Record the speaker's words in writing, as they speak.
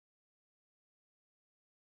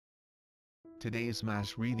Today's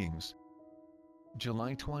Mass readings.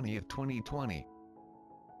 July 20th, 2020.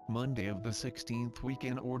 Monday of the 16th week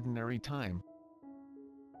in Ordinary Time.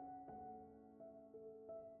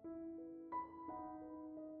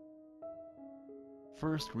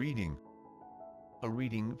 First reading. A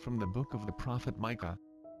reading from the book of the prophet Micah.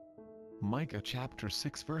 Micah chapter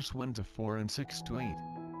 6 verse 1 to 4 and 6 to 8.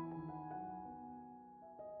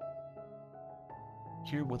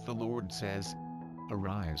 Hear what the Lord says.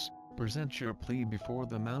 Arise, present your plea before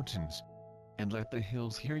the mountains, and let the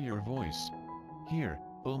hills hear your voice. Hear,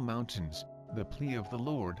 O mountains, the plea of the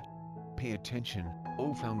Lord. Pay attention,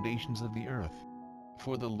 O foundations of the earth.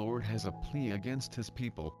 For the Lord has a plea against his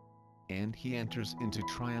people, and he enters into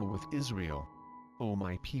trial with Israel. O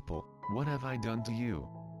my people, what have I done to you?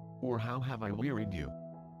 Or how have I wearied you?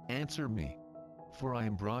 Answer me. For I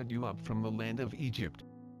brought you up from the land of Egypt.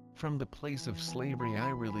 From the place of slavery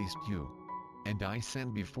I released you. And I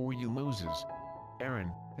sent before you Moses,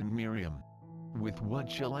 Aaron, and Miriam. With what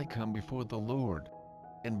shall I come before the Lord,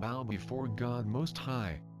 and bow before God Most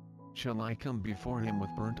High? Shall I come before him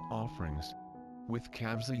with burnt offerings, with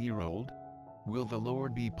calves a year old? Will the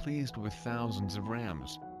Lord be pleased with thousands of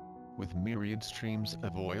rams, with myriad streams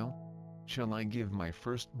of oil? Shall I give my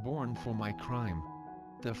firstborn for my crime,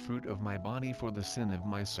 the fruit of my body for the sin of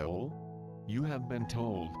my soul? You have been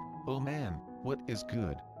told, O man, what is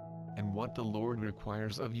good, and what the Lord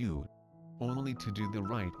requires of you, only to do the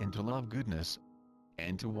right and to love goodness,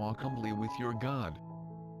 and to walk humbly with your God.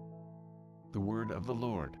 The word of the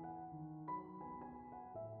Lord.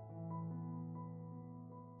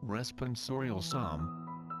 Responsorial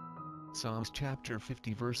Psalm. Psalms chapter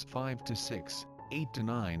 50 verse 5 to 6, 8 to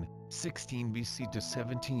 9, 16 BC to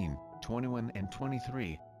 17, 21 and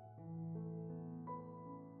 23.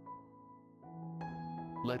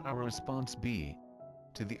 Let our response be,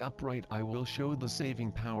 to the upright I will show the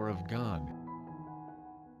saving power of God.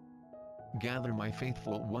 Gather my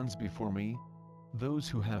faithful ones before me, those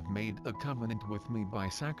who have made a covenant with me by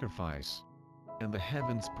sacrifice. And the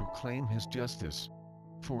heavens proclaim his justice.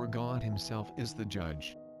 For God himself is the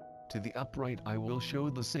judge. To the upright I will show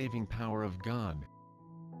the saving power of God.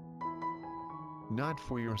 Not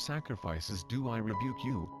for your sacrifices do I rebuke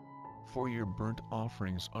you, for your burnt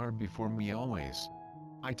offerings are before me always.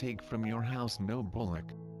 I take from your house no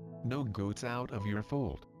bullock, no goats out of your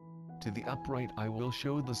fold. To the upright I will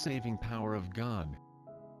show the saving power of God.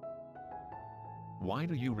 Why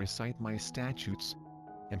do you recite my statutes,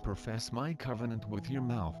 and profess my covenant with your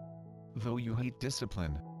mouth, though you hate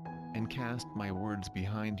discipline, and cast my words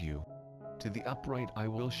behind you? To the upright I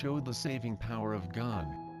will show the saving power of God.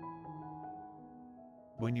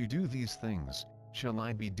 When you do these things, shall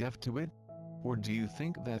I be deaf to it? Or do you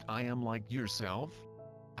think that I am like yourself?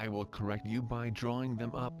 I will correct you by drawing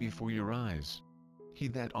them up before your eyes. He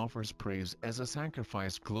that offers praise as a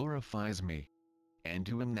sacrifice glorifies me. And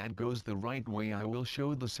to him that goes the right way I will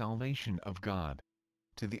show the salvation of God.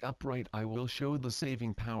 To the upright I will show the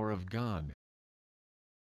saving power of God.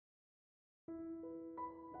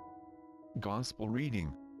 Gospel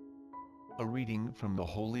reading. A reading from the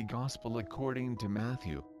Holy Gospel according to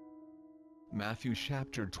Matthew. Matthew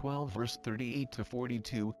chapter 12 verse 38 to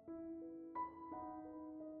 42.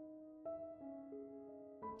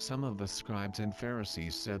 Some of the scribes and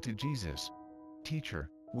Pharisees said to Jesus, Teacher,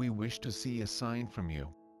 we wish to see a sign from you.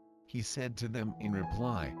 He said to them in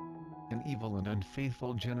reply, An evil and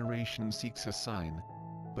unfaithful generation seeks a sign,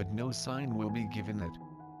 but no sign will be given it,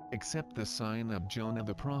 except the sign of Jonah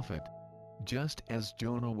the prophet. Just as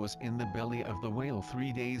Jonah was in the belly of the whale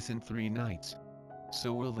 3 days and 3 nights,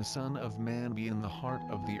 so will the Son of Man be in the heart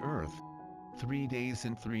of the earth 3 days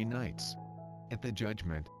and 3 nights. At the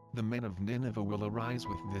judgment, the men of Nineveh will arise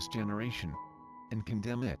with this generation, and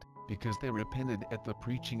condemn it, because they repented at the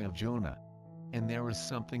preaching of Jonah. And there is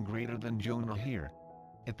something greater than Jonah here.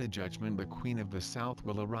 At the judgment the queen of the south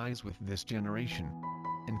will arise with this generation,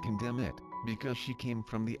 and condemn it, because she came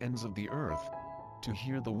from the ends of the earth, to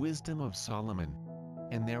hear the wisdom of Solomon.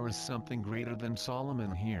 And there is something greater than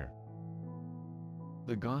Solomon here.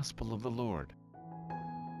 The Gospel of the Lord.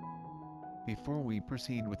 Before we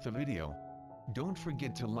proceed with the video, don't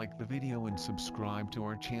forget to like the video and subscribe to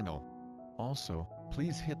our channel. Also,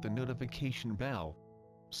 please hit the notification bell,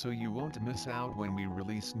 so you won't miss out when we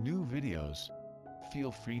release new videos.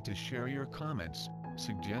 Feel free to share your comments,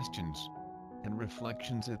 suggestions, and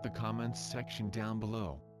reflections at the comments section down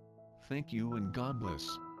below. Thank you and God bless.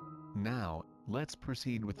 Now, let's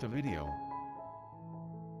proceed with the video.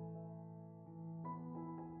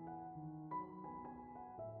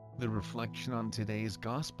 The reflection on today's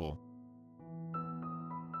Gospel.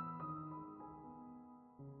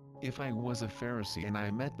 If I was a Pharisee and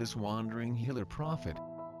I met this wandering healer prophet,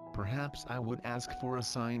 perhaps I would ask for a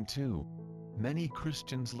sign too. Many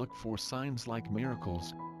Christians look for signs like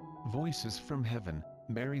miracles, voices from heaven,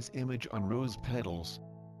 Mary's image on rose petals,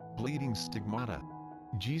 bleeding stigmata.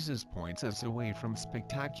 Jesus points us away from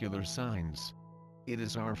spectacular signs. It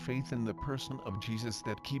is our faith in the person of Jesus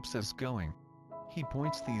that keeps us going. He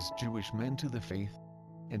points these Jewish men to the faith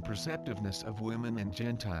and perceptiveness of women and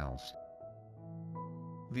Gentiles.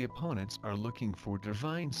 The opponents are looking for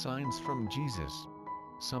divine signs from Jesus.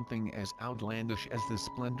 Something as outlandish as the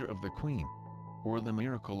splendor of the Queen, or the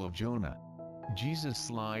miracle of Jonah. Jesus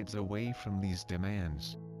slides away from these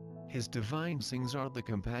demands. His divine signs are the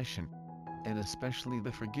compassion, and especially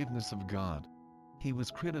the forgiveness of God. He was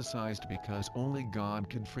criticized because only God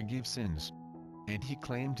could forgive sins, and he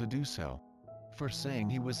claimed to do so. For saying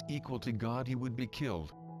he was equal to God, he would be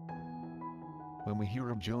killed. When we hear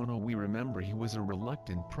of Jonah, we remember he was a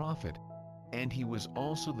reluctant prophet, and he was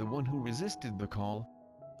also the one who resisted the call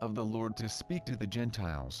of the Lord to speak to the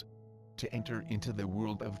Gentiles, to enter into the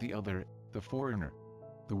world of the other, the foreigner,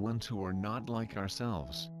 the ones who are not like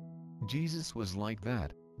ourselves. Jesus was like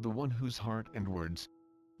that, the one whose heart and words,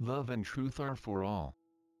 love and truth are for all.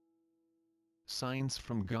 Signs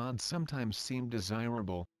from God sometimes seem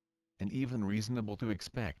desirable, and even reasonable to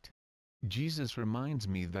expect. Jesus reminds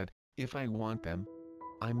me that, if I want them,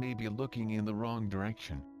 I may be looking in the wrong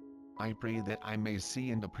direction. I pray that I may see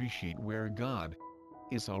and appreciate where God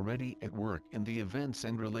is already at work in the events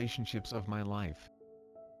and relationships of my life.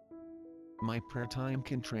 My prayer time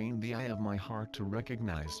can train the eye of my heart to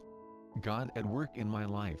recognize God at work in my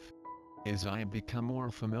life. As I become more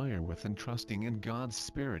familiar with and trusting in God's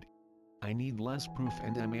Spirit, I need less proof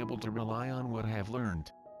and am able to rely on what I have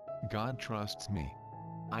learned. God trusts me.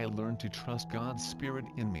 I learn to trust God's Spirit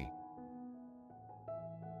in me.